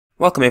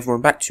Welcome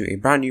everyone back to a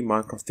brand new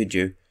Minecraft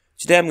video.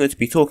 Today I'm going to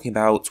be talking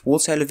about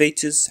water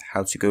elevators,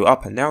 how to go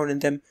up and down in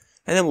them,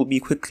 and then we'll be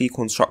quickly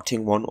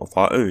constructing one of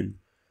our own.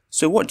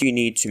 So what do you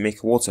need to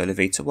make a water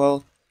elevator?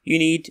 Well, you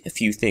need a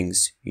few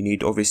things. You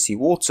need obviously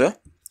water,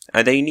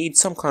 and then you need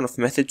some kind of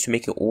method to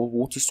make it all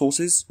water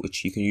sources,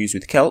 which you can use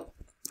with kelp.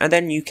 And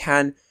then you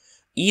can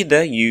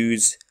either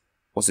use,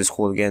 what's this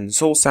called again,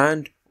 soul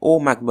sand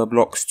or magma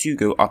blocks to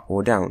go up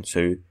or down.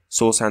 So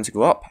soul sand to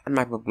go up and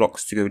magma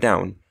blocks to go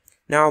down.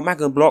 Now,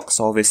 magma blocks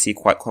are obviously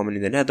quite common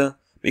in the nether,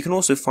 but you can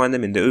also find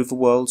them in the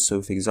overworld.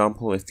 So for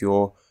example, if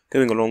you're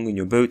going along in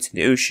your boat in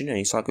the ocean and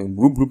you start going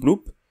bloop bloop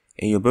bloop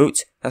in your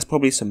boat, that's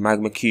probably some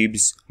magma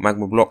cubes,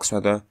 magma blocks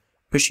rather,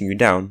 pushing you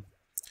down.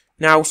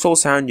 Now, soul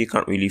sand you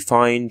can't really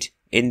find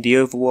in the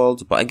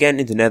overworld, but again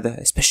in the nether,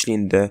 especially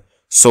in the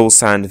soul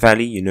sand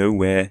valley, you know,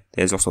 where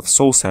there's lots of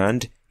soul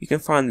sand, you can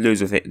find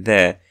loads of it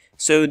there.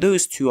 So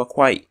those two are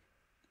quite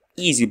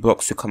easy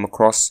blocks to come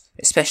across,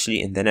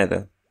 especially in the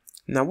nether.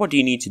 Now, what do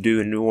you need to do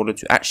in order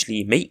to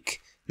actually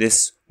make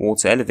this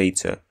water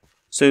elevator?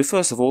 So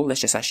first of all,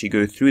 let's just actually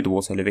go through the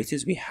water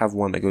elevators. We have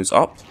one that goes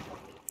up,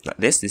 like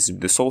this. This is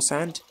the soul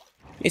sand.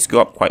 It's go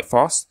up quite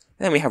fast.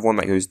 Then we have one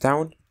that goes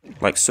down,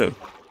 like so.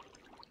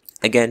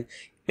 Again,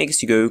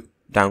 makes you go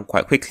down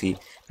quite quickly.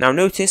 Now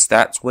notice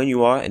that when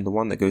you are in the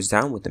one that goes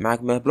down with the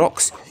magma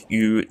blocks,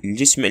 you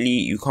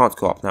can't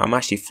go up. Now I'm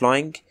actually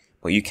flying,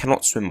 but you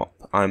cannot swim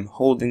up. I'm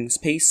holding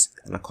space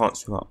and I can't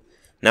swim up.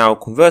 Now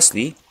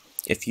conversely,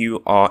 if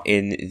you are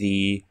in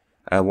the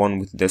one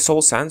with the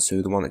soul sand,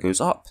 so the one that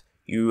goes up,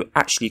 you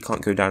actually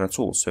can't go down at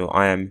all. So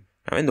I am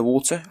now in the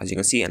water, as you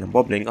can see, and I'm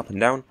bobbling up and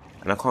down,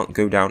 and I can't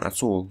go down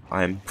at all.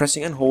 I am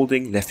pressing and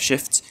holding left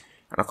shift,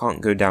 and I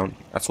can't go down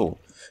at all.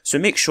 So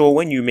make sure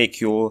when you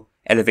make your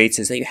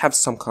elevators that you have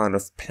some kind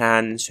of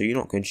plan, so you're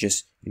not going to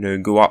just,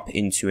 go up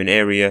into an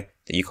area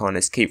that you can't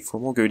escape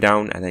from, or go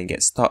down and then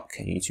get stuck,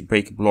 and you need to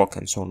break a block,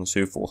 and so on and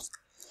so forth.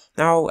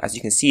 Now, as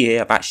you can see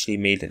here, I've actually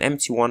made an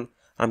empty one.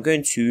 I'm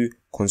going to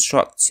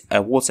construct a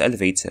water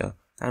elevator.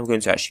 I'm going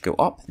to actually go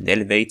up in the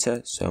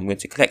elevator, so I'm going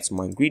to collect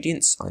my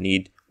ingredients. I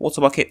need water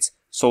bucket,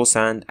 soul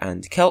sand,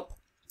 and kelp.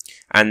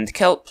 And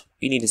kelp,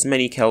 you need as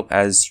many kelp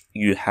as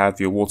you have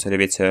your water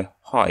elevator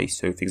high.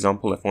 So for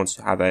example, if I want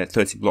to have a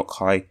 30 block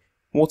high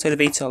water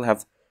elevator, I'll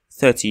have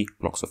 30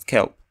 blocks of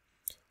kelp.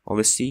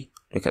 Obviously,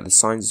 look at the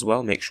signs as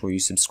well, make sure you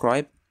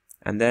subscribe,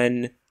 and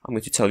then I'm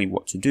going to tell you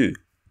what to do.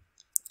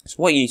 So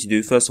what you need to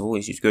do first of all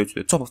is you go to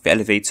the top of the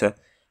elevator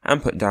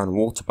and put down a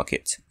water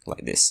bucket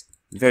like this.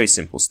 Very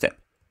simple step.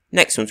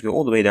 Next, you want to go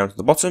all the way down to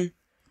the bottom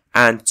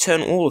and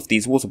turn all of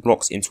these water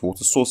blocks into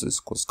water sources,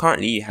 because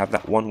currently you have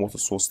that one water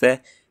source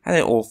there and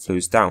it all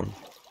flows down.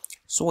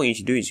 So what you need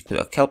to do is you put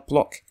a kelp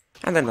block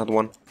and then another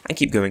one and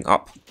keep going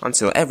up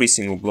until every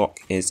single block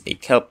is a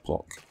kelp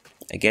block.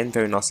 Again,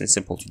 very nice and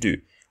simple to do.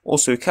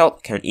 Also,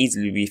 kelp can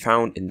easily be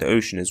found in the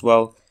ocean as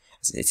well,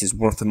 as it is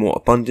one of the more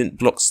abundant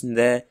blocks in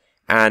there.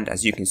 And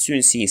as you can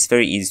soon see, it's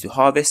very easy to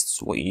harvest.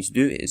 So what you need to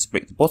do is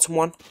break the bottom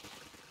one,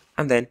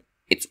 and then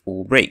it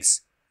all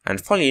breaks. And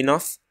funnily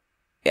enough,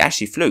 it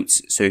actually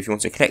floats. So if you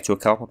want to collect your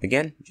kelp up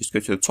again, just go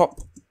to the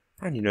top,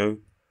 and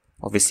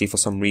obviously for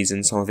some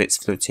reason, some of it's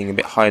floating a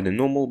bit higher than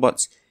normal.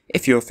 But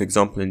if you're, for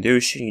example, in the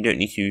ocean, you don't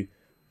need to,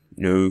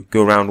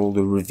 go around all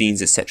the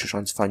ravines, etc.,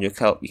 trying to find your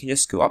kelp. You can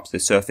just go up to the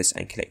surface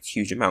and collect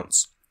huge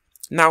amounts.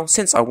 Now,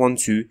 since I want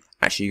to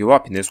actually go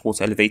up in this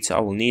water elevator,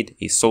 I will need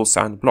a soul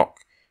sand block.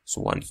 So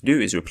what I need to do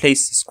is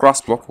replace this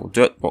grass block or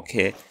dirt block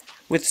here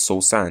with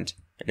soul sand.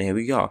 And here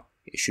we are.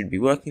 It should be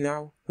working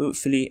now,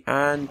 hopefully,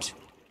 and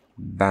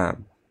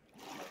bam.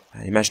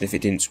 And imagine if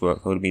it didn't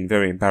work, that would have been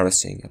very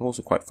embarrassing and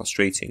also quite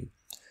frustrating.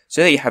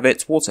 So there you have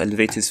it, water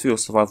elevators for your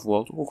survival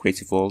world, or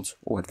creative world,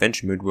 or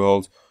adventure mode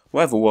world,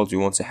 whatever world you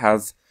want to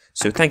have.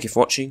 So thank you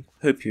for watching,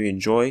 hope you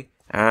enjoy,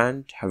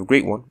 and have a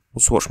great one.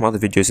 Also watch my other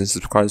videos and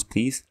subscribe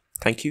please.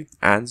 Thank you,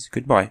 and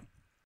goodbye.